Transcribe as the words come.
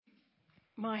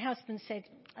my husband said,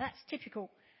 that's typical.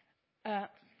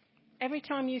 Every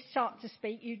time you start to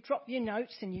speak, you drop your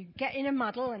notes and you get in a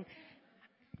muddle.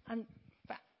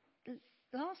 But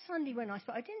last Sunday when I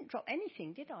spoke, I didn't drop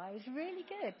anything, did I? It was really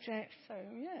good. So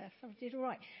I did all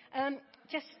right.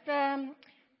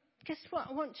 Just what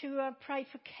I want to pray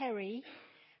for Kerry.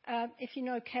 If you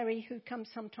know Kerry, who comes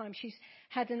sometimes, she's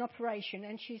had an operation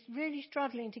and she's really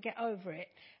struggling to get over it.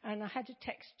 And I had a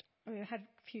text. We had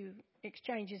a few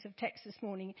exchanges of text this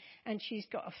morning, and she's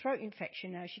got a throat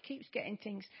infection now. She keeps getting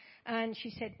things, and she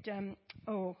said,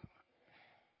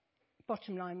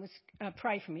 bottom line was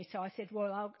pray for me. So I said,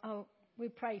 well, we'll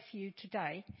pray for you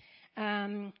today.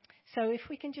 So if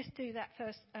we can just do that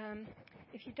first.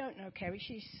 If you don't know Kerry,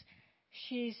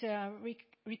 she's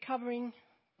recovering.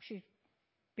 She's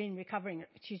been recovering.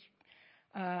 She's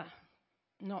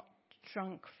not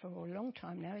drunk for a long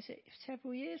time now. Is it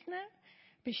several years now?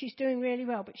 But she's doing really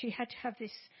well. But she had to have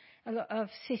a lot of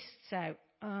cysts out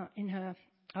in her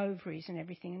ovaries and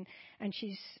everything, and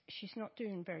she's not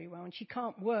doing very well. And she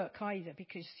can't work either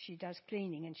because she does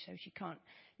cleaning, and so she can't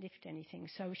lift anything.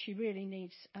 So she really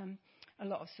needs a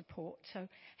lot of support. So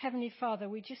Heavenly Father,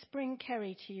 we just bring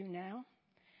Kerry to you now,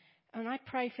 and I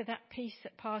pray for that peace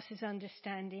that passes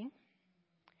understanding.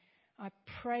 I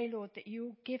pray, Lord, that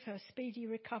you'll give her speedy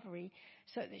recovery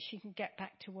so that she can get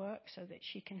back to work, so that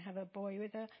she can have a boy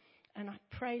with her. And I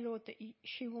pray, Lord, that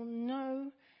she will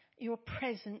know your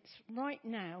presence right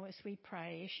now as we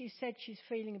pray. As she said, she's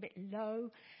feeling a bit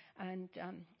low and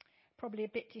probably a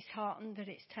bit disheartened that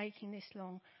it's taking this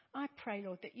long. I pray,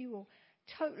 Lord, that you will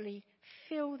totally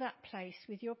fill that place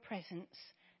with your presence,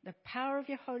 the power of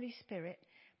your Holy Spirit,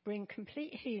 bring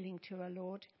complete healing to her,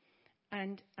 Lord,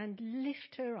 and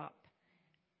lift her up.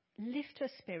 Lift her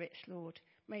spirits, Lord.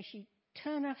 May she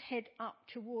turn her head up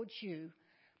towards you.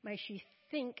 May she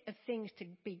think of things to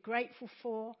be grateful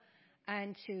for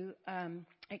and to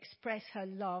express her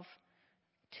love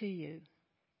to you.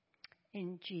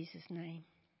 In Jesus' name.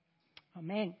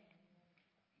 Amen.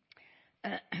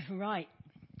 Right.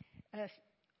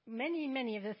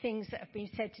 Many of the things that have been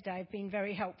said today have been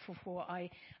very helpful for what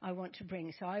I want to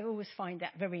bring. So I always find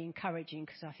that very encouraging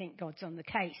because I think God's on the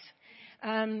case.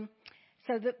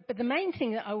 But the main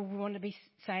thing that I want to be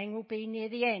saying will be near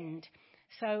the end.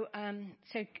 So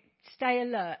stay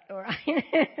alert, all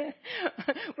right?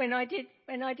 When I did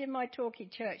my talk in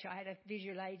church, I had a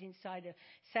visual aid inside a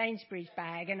Sainsbury's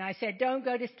bag, and I said, "Don't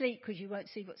go to sleep because you won't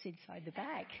see what's inside the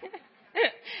bag."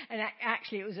 And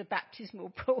actually, it was a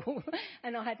baptismal pool,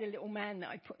 and I had a little man that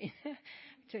I put in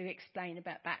to explain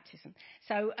about baptism.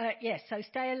 So so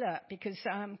stay alert because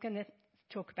I'm going to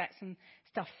talk about some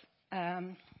stuff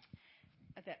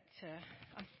that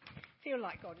I feel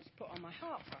like God has put on my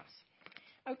heart for us.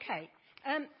 Okay.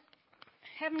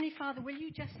 Heavenly Father, will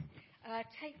you just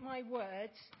take my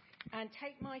words and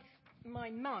take my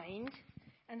mind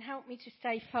and help me to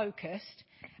stay focused,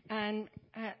 and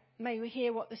may we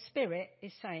hear what the Spirit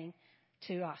is saying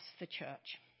to us, the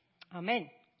church. Amen.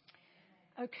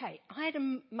 Okay. I had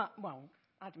a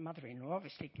mother-in-law,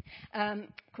 obviously,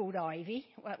 called Ivy.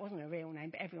 Well, it wasn't her real name,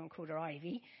 but everyone called her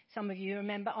Ivy. Some of you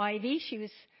remember Ivy. She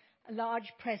was a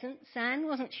large presence, Anne,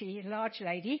 wasn't she? A large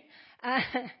lady.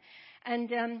 And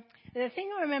the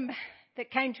thing I remember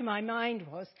that came to my mind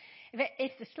was,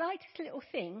 if the slightest little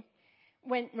thing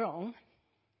went wrong,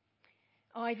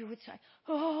 Ivy would say,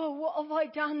 "Oh, what have I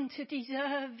done to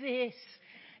deserve this?"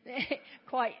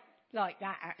 Quite like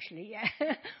that, actually, yeah.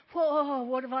 "Oh,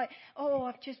 what have I... Oh,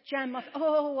 I've just jammed my...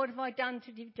 Oh, what have I done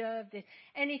to deserve this?"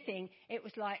 Anything. It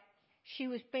was like she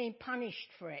was being punished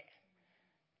for it,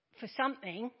 for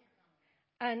something.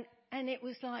 And it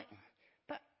was like,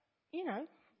 but,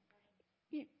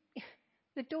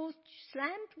 the door's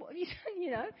slammed. What have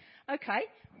you done, Okay,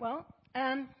 well,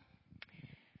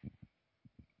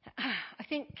 I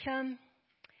think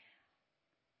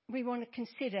we want to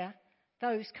consider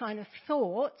those kind of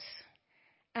thoughts.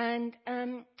 And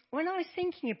when I was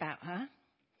thinking about her,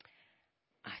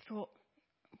 I thought,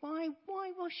 why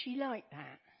was she like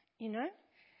that,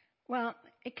 Well,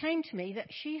 it came to me that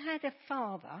she had a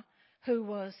father who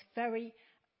was very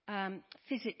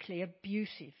physically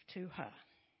abusive to her.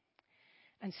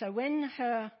 And so when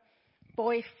her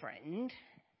boyfriend,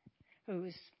 who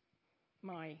was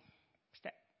my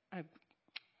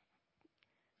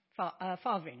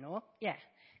father-in-law,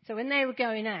 so when they were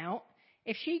going out,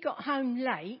 if she got home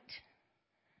late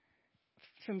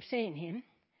from seeing him,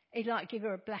 he'd give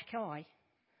her a black eye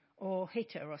or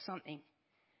hit her or something.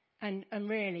 And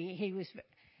really,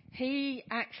 he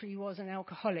actually was an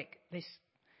alcoholic,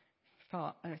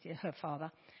 her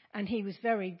father, and he was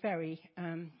very, very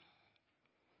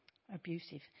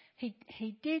abusive.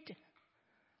 He did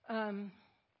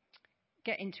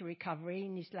get into recovery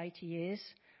in his later years,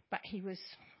 but he was,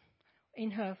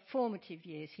 in her formative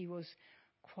years, he was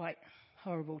quite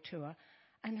horrible to her.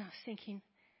 And I was thinking,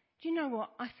 do you know what?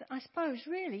 I suppose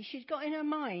really she's got in her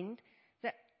mind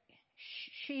that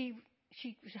she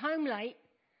was home late,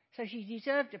 so she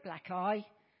deserved a black eye,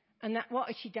 and that what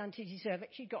had she done to deserve it?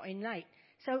 She got in late.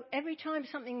 So every time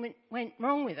something went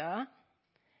wrong with her,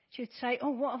 she would say,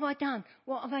 "Oh, what have I done?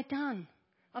 What have I done?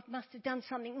 I must have done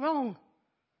something wrong."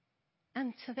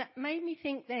 And so that made me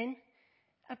think then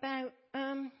about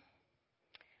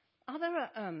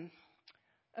other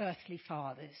earthly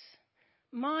fathers.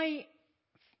 My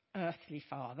earthly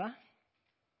father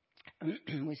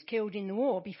was killed in the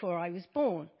war before I was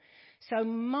born. So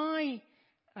my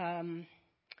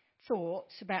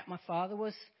thoughts about my father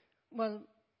was, well,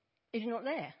 he's not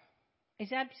there.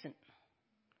 He's absent.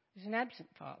 He's an absent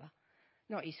father.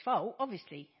 Not his fault,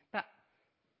 obviously, but,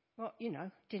 well,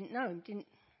 didn't know him,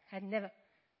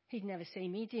 he'd never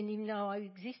seen me, didn't even know I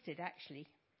existed, actually.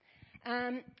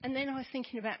 And then I was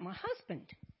thinking about my husband.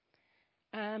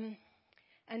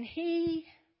 And he,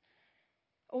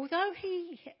 although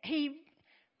he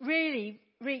really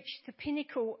reached the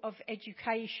pinnacle of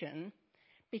education,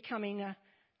 becoming a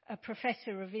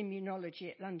professor of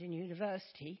immunology at London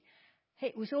University,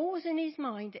 it was always in his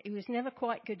mind that he was never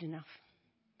quite good enough.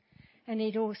 And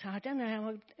he'd always say, "I don't know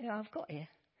how I've got here."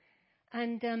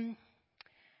 And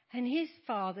his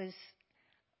father's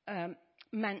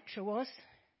mantra was,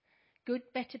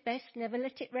 "Good, better, best, never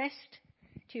let it rest.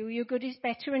 Till your good is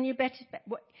better and your better is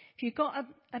better." If you got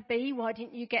a B, why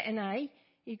didn't you get an A?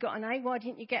 You got an A, why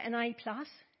didn't you get an A+?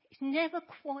 It's never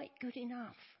quite good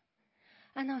enough.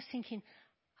 And I was thinking,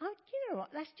 oh, you know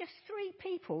what? That's just 3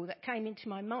 people that came into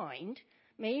my mind.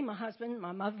 Me, my husband,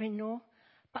 my mother-in-law,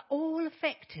 but all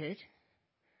affected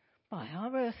by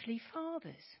our earthly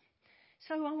fathers.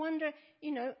 So I wonder,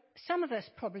 some of us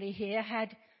probably here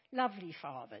had lovely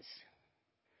fathers.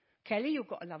 Kelly, you've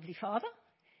got a lovely father.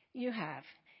 You have.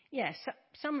 Yes,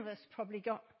 some of us probably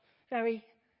got very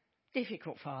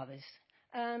difficult fathers.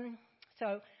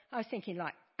 So I was thinking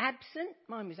like absent.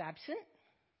 Mine was absent.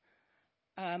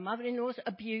 Mother-in-law's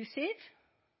abusive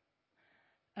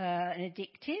and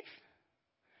addictive.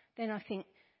 Then I think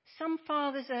some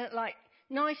fathers are like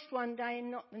nice one day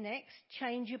and not the next,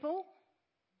 changeable,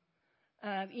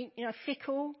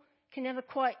 fickle, can never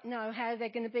quite know how they're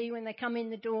going to be when they come in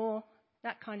the door,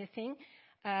 that kind of thing.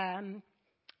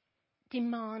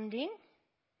 Demanding.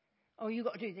 "Oh, you've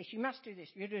got to do this, you must do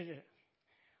this.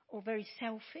 Or very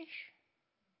selfish.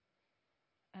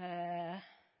 They're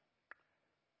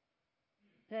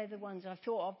the ones I've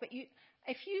thought of. But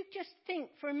if you just think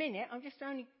for a minute, I'm just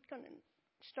only going to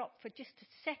stop for just a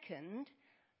second.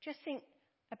 Just think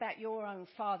about your own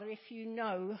father, if you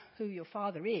know who your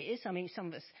father is. I mean, some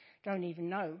of us don't even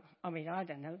know. I mean, I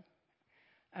don't know.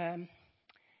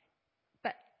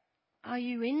 But are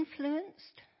you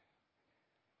influenced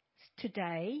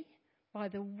today by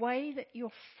the way that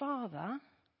your father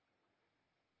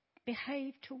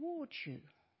behaved towards you?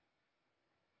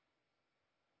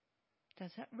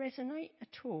 Does that resonate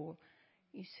at all?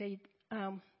 You see,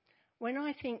 when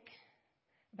I think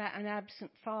about an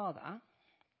absent father,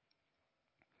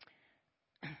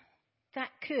 that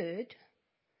could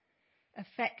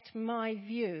affect my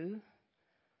view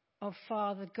of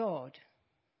Father God.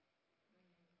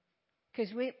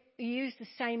 Because we use the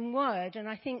same word, and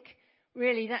I think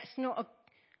really that's not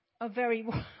a very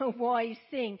wise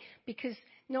thing, because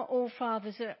not all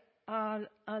fathers are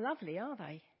lovely, are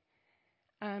they?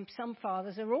 Some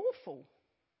fathers are awful,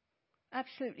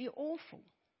 absolutely awful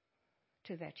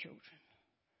to their children.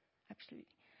 Absolutely.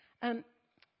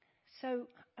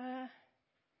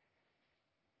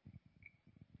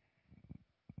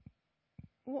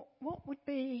 What would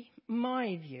be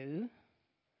my view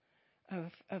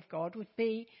of God would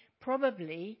be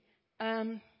probably,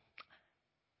 don't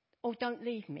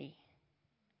leave me,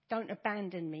 don't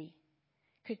abandon me,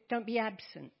 don't be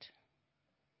absent,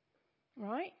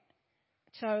 right?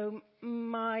 So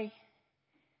my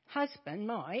husband,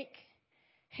 Mike,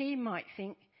 he might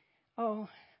think, "Oh,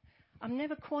 I'll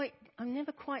never quite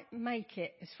make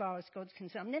it as far as God's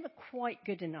concerned. I'm never quite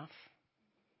good enough."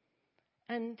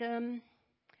 And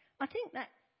I think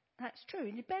that's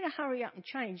true. He better hurry up and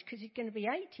change, because he's going to be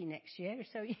 80 next year,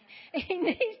 so he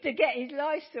needs to get his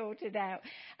life sorted out.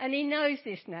 And he knows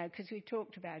this now, because we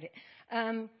talked about it.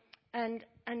 And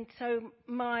so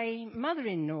my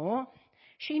mother-in-law,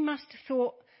 she must have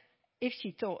thought, if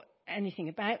she thought anything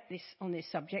about this on this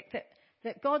subject,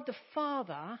 that God the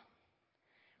Father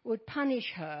would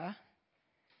punish her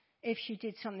if she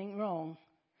did something wrong.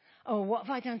 oh, what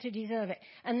have I done to deserve it?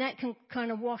 And that can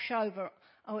kind of wash over,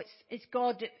 oh, it's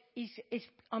God,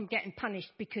 I'm getting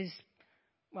punished because,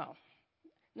 well,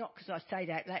 not because I stayed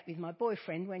out late with my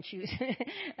boyfriend when she was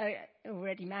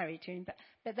already married to him,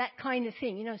 but that kind of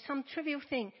thing, some trivial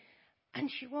thing. And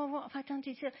well, what have I done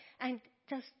to deserve? And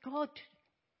does God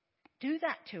do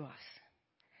that to us?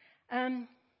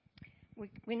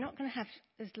 We're not going to have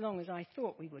as long as I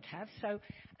thought we would have. So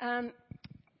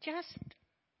just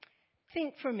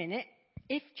think for a minute.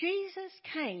 If Jesus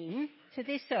came to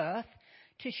this earth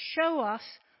to show us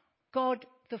God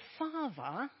the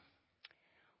Father,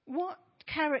 what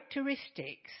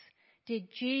characteristics did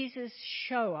Jesus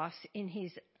show us in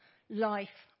his life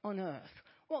on earth?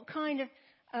 What kind of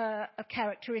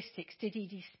characteristics did he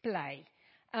display?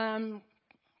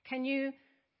 Can you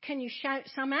shout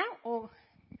some out? Or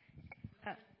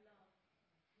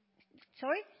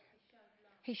sorry?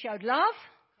 He showed love,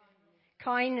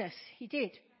 kindness. He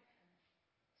did.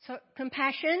 So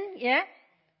compassion, yeah.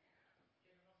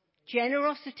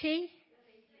 Generosity,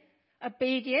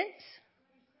 obedience,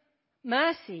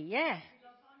 mercy, yeah.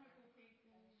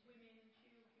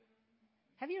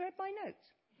 Have you read my notes?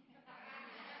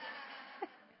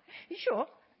 You sure?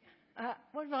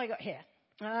 What have I got here?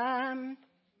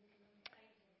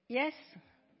 Yes.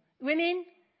 Women,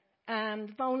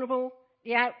 vulnerable,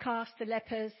 the outcast, the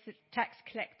lepers, the tax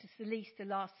collectors, the least, the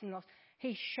last and lost.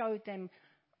 He showed them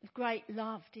great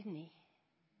love, didn't he?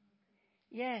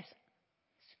 Yes.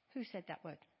 Who said that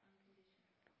word?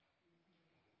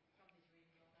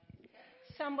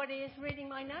 Somebody is reading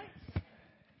my notes.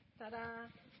 Ta-da.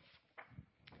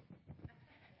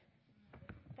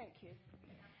 Thank you.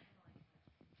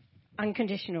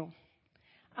 Unconditional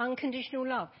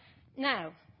love.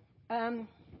 Now,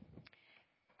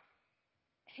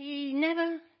 he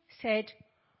never said,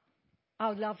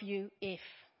 I'll love you if.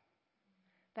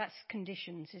 That's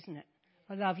conditions, isn't it?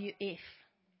 I love you if.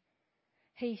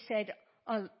 He said,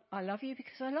 I love you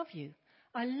because I love you.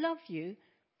 I love you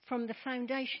from the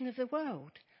foundation of the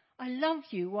world. I loved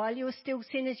you while you were still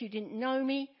sinners. You didn't know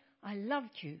me. I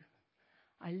loved you.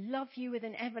 I love you with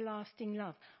an everlasting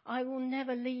love. I will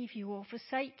never leave you or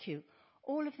forsake you.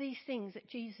 All of these things that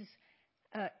Jesus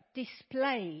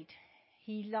displayed,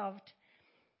 he loved.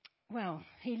 Well,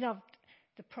 he loved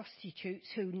the prostitutes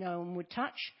who no one would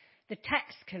touch, the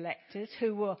tax collectors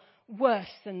who were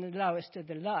worse than the lowest of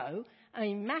the low. I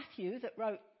mean, Matthew, that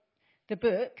wrote the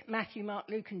book, Matthew, Mark,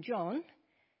 Luke and John,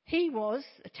 he was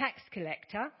a tax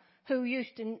collector who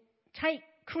used to take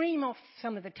cream off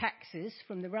some of the taxes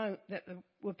from that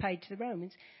were paid to the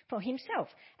Romans for himself.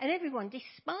 And everyone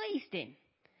despised him.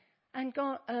 And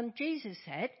Jesus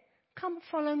said, come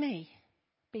follow me,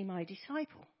 be my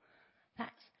disciple.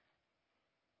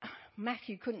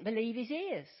 Matthew couldn't believe his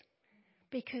ears,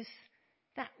 because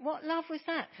what love was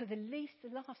that for the least, the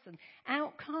last, and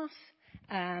outcasts,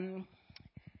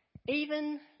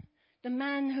 even the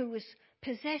man who was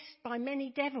possessed by many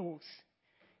devils.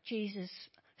 Jesus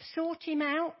sought him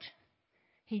out,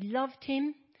 he loved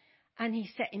him, and he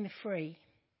set him free.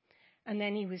 And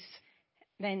then it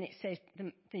says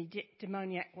the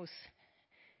demoniac was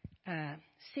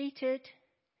seated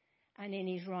and in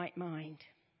his right mind.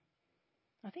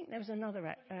 I think there was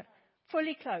another,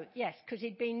 fully clothed, yes, because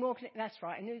he'd been walking, that's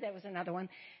right, I knew there was another one.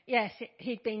 Yes,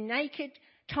 he'd been naked,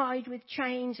 tied with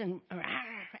chains and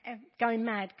going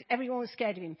mad. Everyone was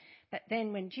scared of him. But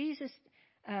then when Jesus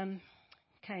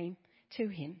came to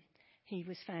him, he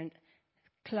was found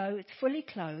clothed, fully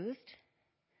clothed,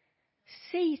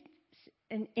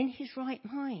 in his right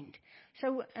mind.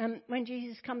 So when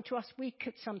Jesus come to us, we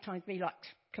could sometimes be like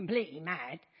completely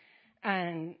mad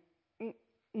and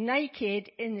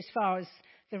naked in as far as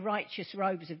the righteous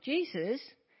robes of Jesus,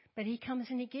 but he comes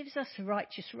and he gives us the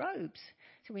righteous robes.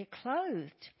 So we're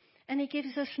clothed. And he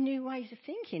gives us new ways of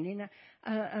thinking in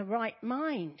a right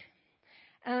mind.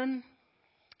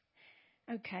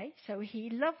 Okay, so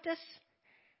he loved us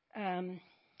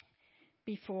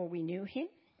before we knew him.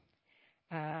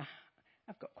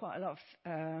 I've got quite a lot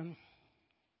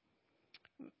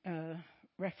of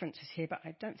references here, but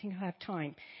I don't think I have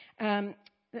time.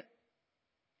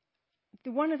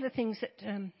 One of the things that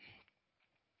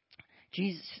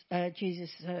Jesus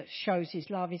shows his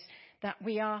love is that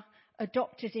we are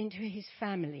adopted into his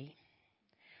family.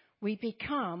 We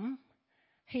become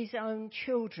his own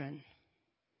children.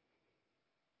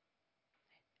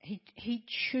 He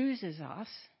chooses us.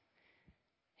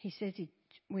 He says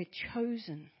we're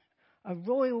chosen, a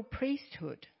royal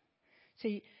priesthood. So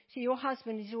your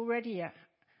husband is already a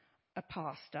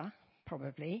pastor,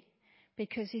 probably,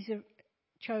 because he's a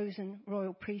chosen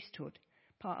royal priesthood,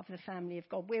 part of the family of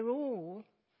God. We're all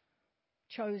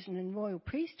chosen and royal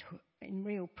priesthood, in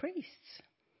real priests.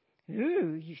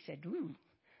 Ooh, you said, ooh,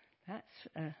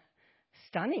 that's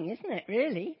stunning, isn't it,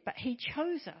 really? But he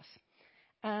chose us.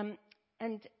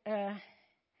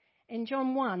 In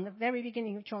John 1, the very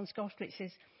beginning of John's Gospel, it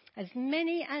says, as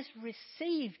many as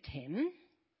received him,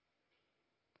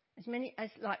 as many as,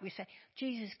 like we say,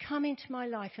 Jesus, come into my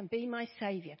life and be my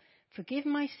Saviour. Forgive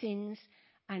my sins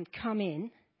and come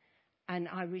in, and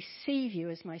I receive you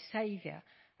as my Saviour.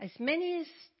 As many as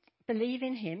believe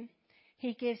in him,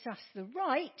 he gives us the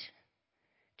right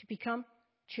to become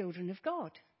children of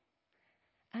God.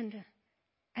 And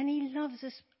he loves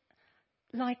us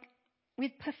like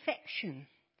with perfection,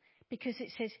 because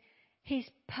it says his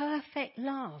perfect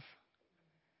love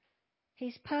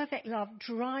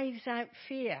drives out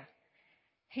fear.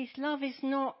 His love is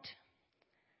not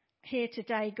here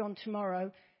today, gone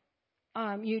tomorrow.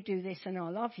 You do this and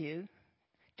I'll love you.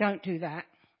 Don't do that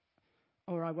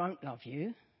or I won't love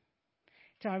you.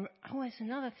 So, there's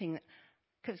another thing that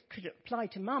could apply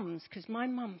to mums, because my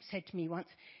mum said to me once,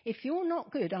 if you're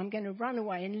not good, I'm going to run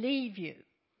away and leave you.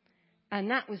 And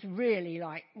that was really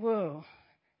like, whoa.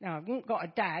 Now, I've not got a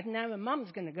dad. Now my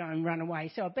mum's going to go and run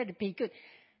away, so I better be good.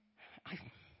 Am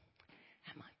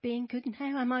I being good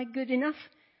now? Am I good enough?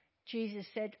 Jesus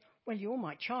said, well, you're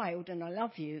my child and I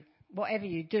love you. Whatever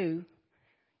you do,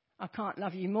 I can't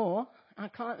love you more. I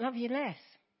can't love you less.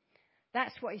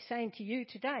 That's what he's saying to you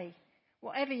today.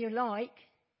 Whatever you like,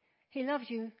 he loves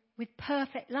you with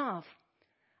perfect love.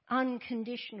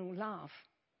 Unconditional love.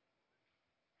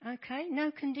 Okay?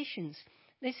 No conditions.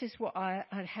 This is what I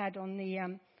had on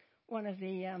the one of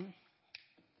the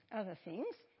other things.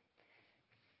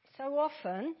 So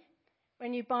often,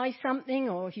 when you buy something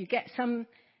or if you get some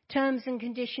terms and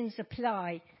conditions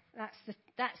apply,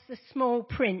 that's the small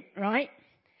print, right?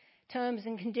 Terms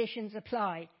and conditions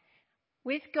apply.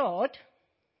 With God,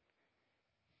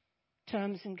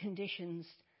 terms and conditions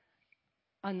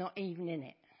are not even in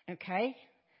it, okay?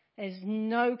 There's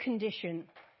no condition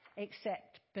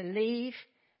except believe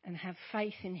and have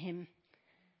faith in him.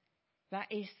 That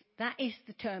is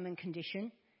the term and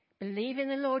condition. Believe in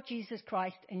the Lord Jesus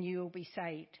Christ and you will be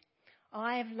saved.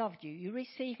 I have loved you. You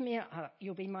receive me,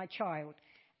 you'll be my child.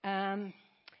 And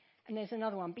there's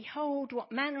another one. Behold,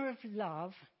 what manner of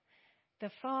love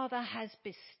the Father has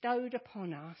bestowed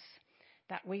upon us,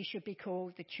 that we should be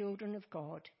called the children of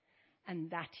God. And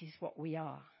that is what we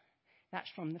are. That's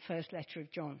from the first letter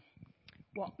of John.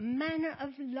 What manner of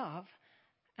love,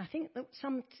 I think that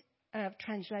some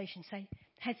translations say,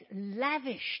 has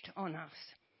lavished on us.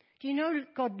 Do you know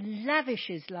God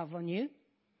lavishes love on you?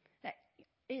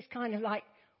 It's kind of like,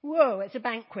 whoa, it's a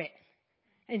banquet.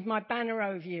 And my banner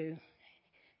over you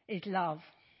is love.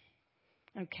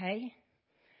 Okay?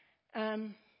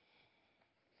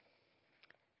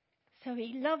 So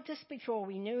he loved us before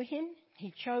we knew him.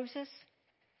 He chose us.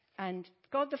 And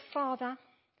God the Father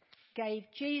gave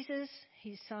Jesus,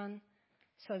 his Son,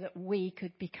 so that we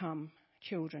could become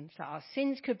children. So our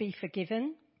sins could be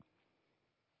forgiven.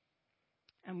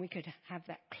 And we could have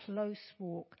that close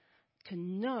walk to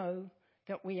know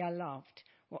that we are loved.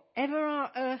 Whatever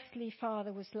our earthly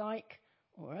father was like,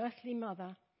 or earthly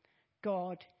mother,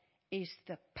 God is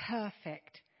the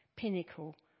perfect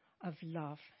pinnacle of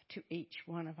love to each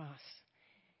one of us.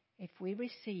 If we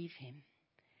receive him,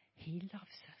 he loves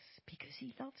us because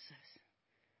he loves us.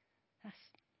 That's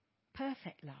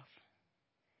perfect love.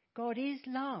 God is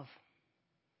love,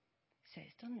 it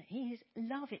says, doesn't it? He is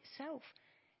love itself.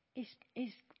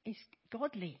 Is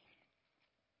godly.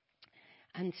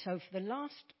 And so for the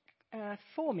last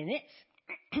 4 minutes,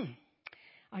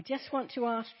 I just want to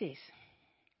ask this.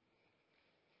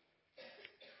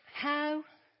 How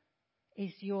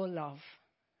is your love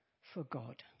for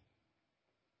God?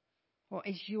 What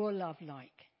is your love like?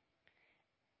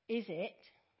 Is it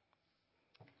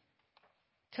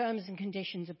terms and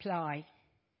conditions apply?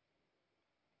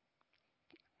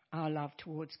 Our love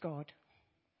towards God.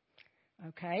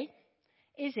 Okay?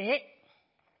 Is it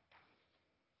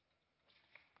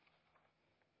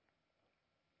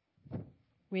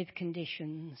with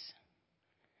conditions?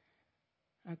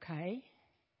 Okay?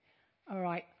 All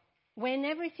right. When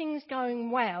everything's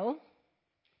going well,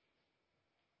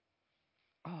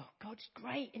 oh, God's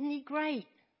great, isn't he great?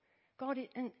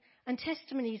 And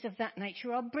testimonies of that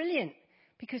nature are brilliant,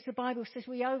 because the Bible says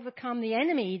we overcome the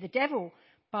enemy, the devil,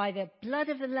 by the blood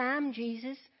of the Lamb,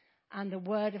 Jesus, and the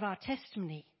word of our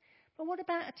testimony. But what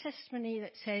about a testimony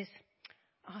that says,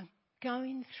 I'm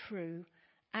going through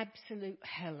absolute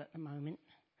hell at the moment.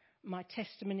 My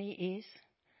testimony is,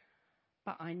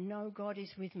 but I know God is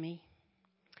with me.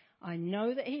 I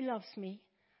know that he loves me,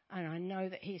 and I know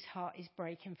that his heart is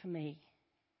breaking for me.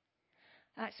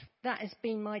 That has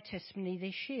been my testimony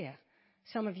this year.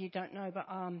 Some of you don't know, but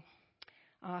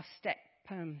our step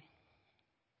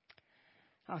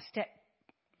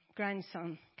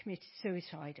grandson committed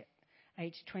suicide at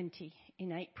age 20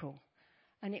 in April,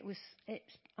 and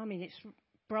it's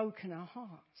broken our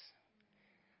hearts.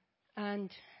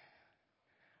 And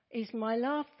is my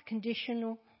love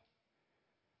conditional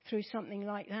through something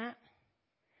like that?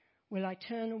 Will I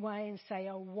turn away and say,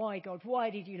 "Oh, why, God? Why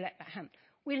did you let that happen?"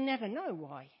 We'll never know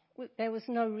why. There was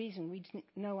no reason.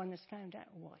 No one has found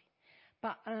out why.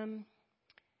 But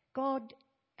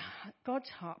God's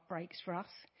heart breaks for us.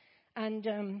 And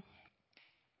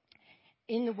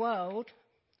in the world,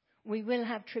 we will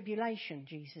have tribulation,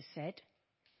 Jesus said.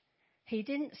 He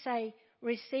didn't say,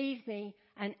 "Receive me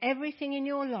and everything in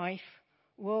your life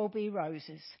will be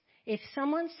roses." If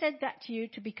someone said that to you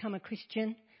to become a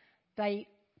Christian, they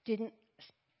didn't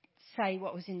say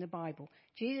what was in the Bible.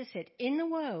 Jesus said, in the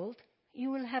world,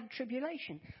 you will have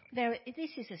tribulation.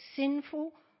 This is a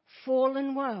sinful,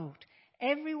 fallen world.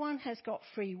 Everyone has got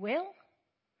free will.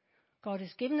 God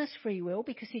has given us free will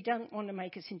because he doesn't want to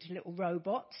make us into little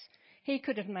robots. He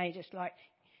could have made us like,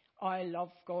 "I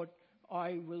love God,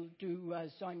 I will do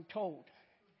as I'm told."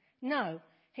 No,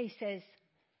 he says,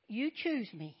 "You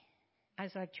choose me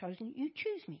as I've chosen. You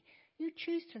choose me. You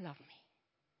choose to love me."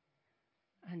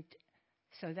 And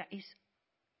so that is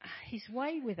his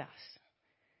way with us.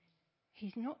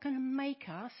 He's not going to make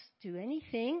us do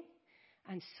anything.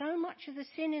 And so much of the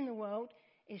sin in the world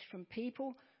is from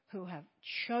people who have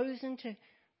chosen to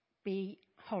be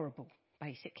horrible,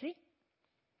 basically.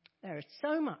 There is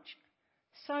so much.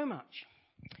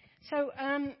 So,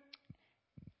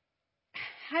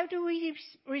 how do we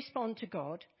respond to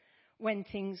God when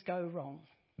things go wrong?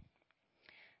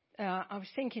 I was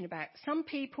thinking about some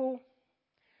people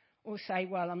will say,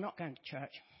 "Well, I'm not going to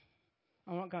church.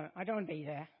 I'm not going. I don't want to be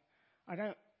there.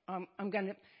 I'm going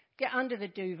to get under the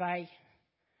duvet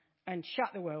and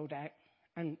shut the world out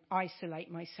and isolate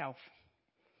myself."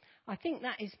 I think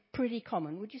that is pretty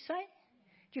common, would you say?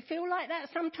 Do you feel like that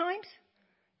sometimes?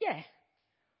 Yeah,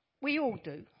 we all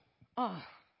do. Oh,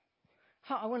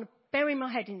 I want to bury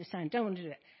my head in the sand. Don't want to do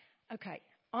it. Okay,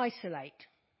 isolate.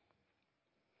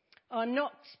 I'm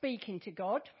not speaking to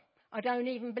God. I don't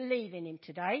even believe in him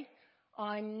today.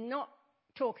 I'm not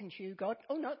talking to you, God.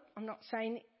 Oh, no, I'm not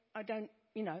saying I don't,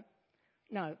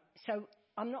 no. So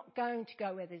I'm not going to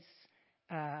go where there's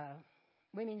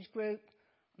women's group.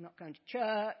 I'm not going to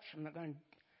church. I'm not going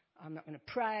to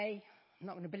pray. I'm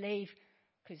not going to believe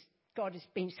because God has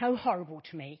been so horrible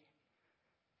to me.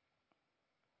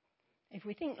 If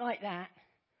we think like that,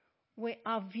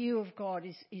 our view of God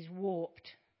is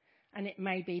warped. And it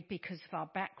may be because of our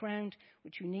background,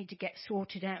 which we need to get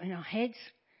sorted out in our heads.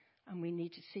 And we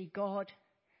need to see God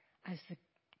as the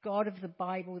God of the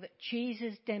Bible that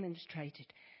Jesus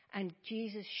demonstrated. And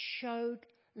Jesus showed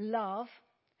love.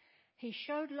 He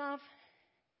showed love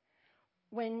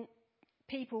when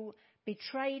people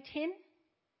betrayed him.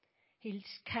 He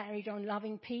carried on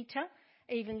loving Peter,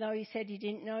 even though he said he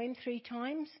didn't know him 3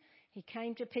 times. He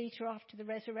came to Peter after the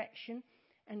resurrection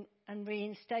and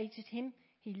reinstated him.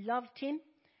 He loved him.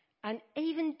 And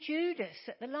even Judas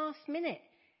at the last minute,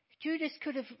 Judas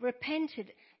could have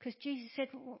repented because Jesus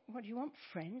said, "What do you want,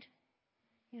 friend?"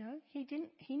 He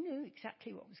knew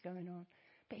exactly what was going on.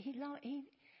 But he loved.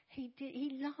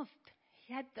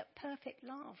 He had that perfect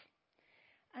love.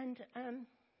 And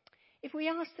if we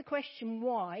ask the question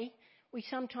why, we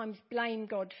sometimes blame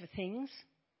God for things.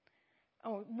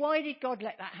 Oh, why did God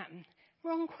let that happen?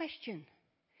 Wrong question.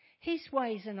 His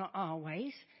ways are not our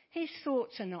ways. His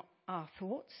thoughts are not our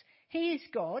thoughts. He is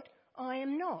God. I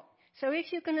am not. So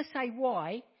if you're going to say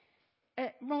why,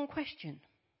 wrong question.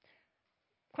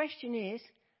 Question is,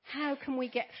 how can we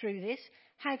get through this?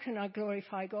 How can I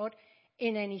glorify God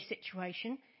in any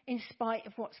situation in spite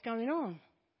of what's going on?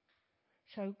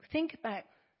 So think about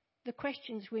the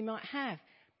questions we might have,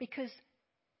 because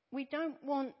we don't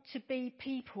want to be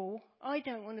people. I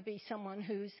don't want to be someone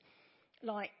who's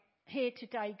like here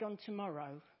today, gone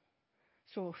tomorrow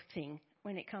sort of thing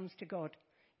when it comes to God.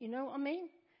 You know what I mean?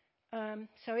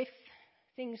 So if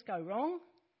things go wrong,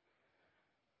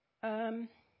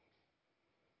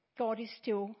 God is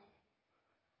still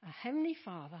a Heavenly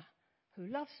Father who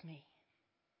loves me.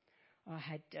 I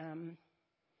had,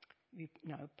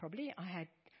 I had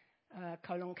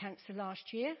colon cancer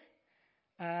last year.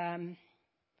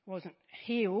 Wasn't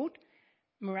healed,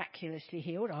 miraculously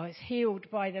healed. I was healed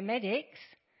by the medics.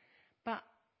 But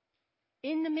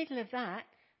in the middle of that,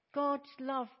 God's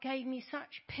love gave me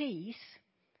such peace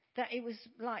that it was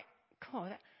like,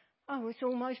 God, I was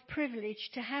almost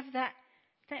privileged to have that,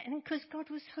 and because God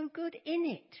was so good in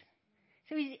it.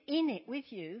 So he's in it with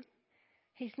you.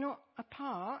 He's not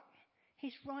apart.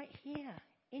 He's right here,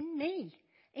 in me,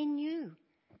 in you.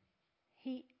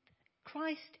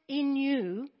 Christ in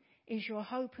you is your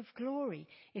hope of glory.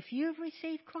 If you've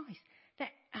received Christ,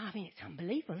 it's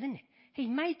unbelievable, isn't it? He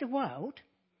made the world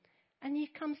and he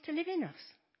comes to live in us,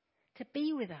 to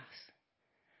be with us.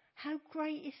 How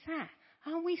great is that?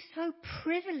 Are we so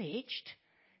privileged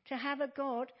to have a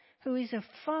God who is a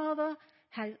Father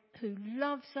who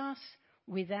loves us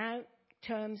without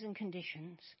terms and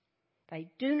conditions? They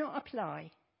do not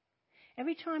apply.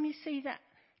 Every time you see that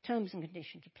terms and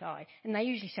conditions apply, and they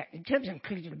usually say terms and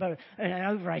conditions apply, and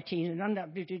over 18 and under,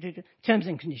 terms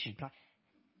and conditions apply.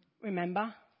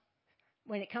 Remember,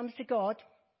 when it comes to God,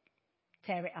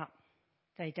 tear it up.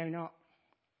 They do not.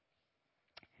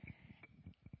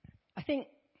 I think,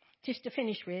 just to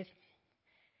finish with,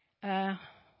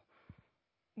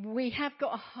 we have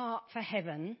got a heart for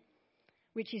heaven,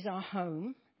 which is our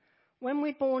home. When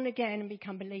we're born again and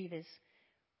become believers,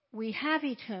 we have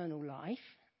eternal life,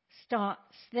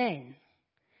 starts then.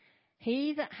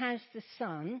 He that has the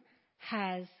Son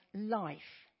has life.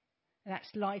 That's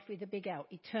life with a big L,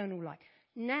 eternal life.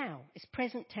 Now, it's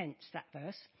present tense, that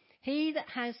verse. He that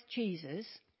has Jesus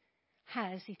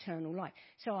has eternal life.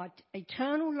 So our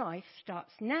eternal life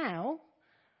starts now,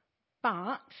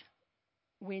 but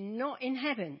we're not in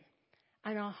heaven,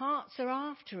 and our hearts are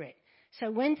after it. So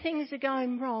when things are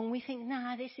going wrong, we think,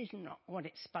 this is not what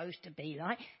it's supposed to be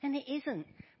like, and it isn't.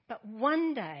 But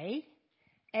one day,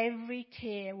 every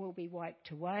tear will be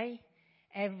wiped away,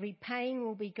 every pain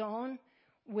will be gone,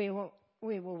 we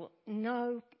will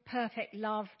know perfect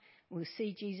love, we'll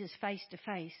see Jesus face to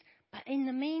face. But in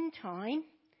the meantime,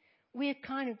 we're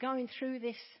kind of going through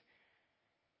this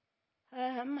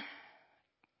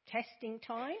testing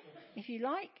time, if you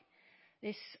like,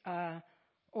 this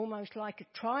almost like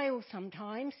a trial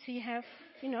sometimes, see how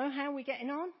we're getting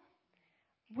on.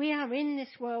 We are in this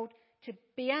world to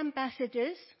be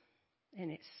ambassadors,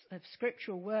 and it's a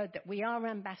scriptural word that we are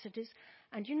ambassadors.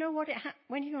 And you know what?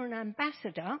 When you're an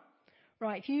ambassador,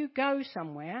 right, if you go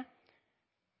somewhere,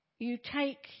 you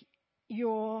take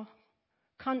your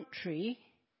country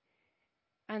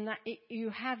and you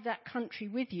have that country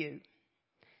with you.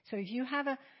 So if you have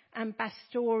an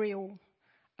ambassadorial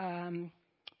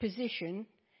position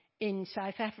in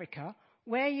South Africa,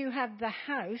 where you have the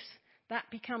house, that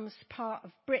becomes part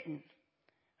of Britain.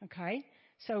 Okay?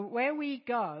 So where we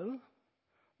go,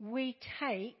 we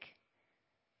take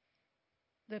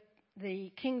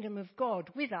the kingdom of God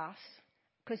with us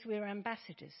because we're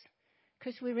ambassadors.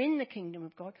 Because we're in the kingdom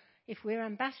of God. If we're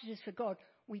ambassadors for God,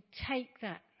 we take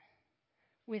that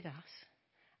with us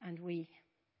and we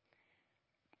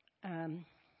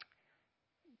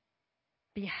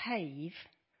behave,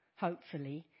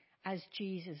 hopefully, as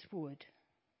Jesus would.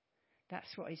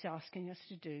 That's what he's asking us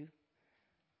to do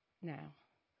now.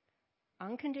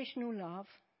 Unconditional love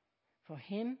for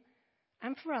him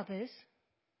and for others.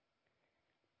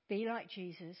 Be like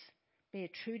Jesus. Be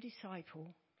a true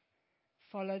disciple.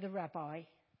 Follow the rabbi.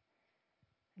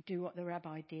 Do what the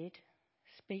rabbi did.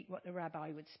 Speak what the rabbi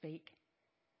would speak.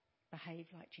 Behave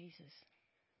like Jesus,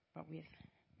 but with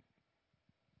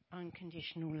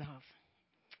unconditional love.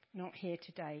 Not here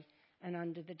today and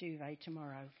under the duvet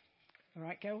tomorrow. All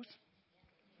right, girls?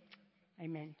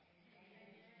 Amen.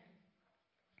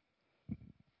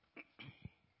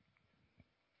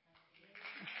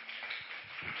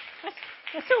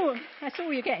 That's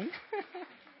all you're getting.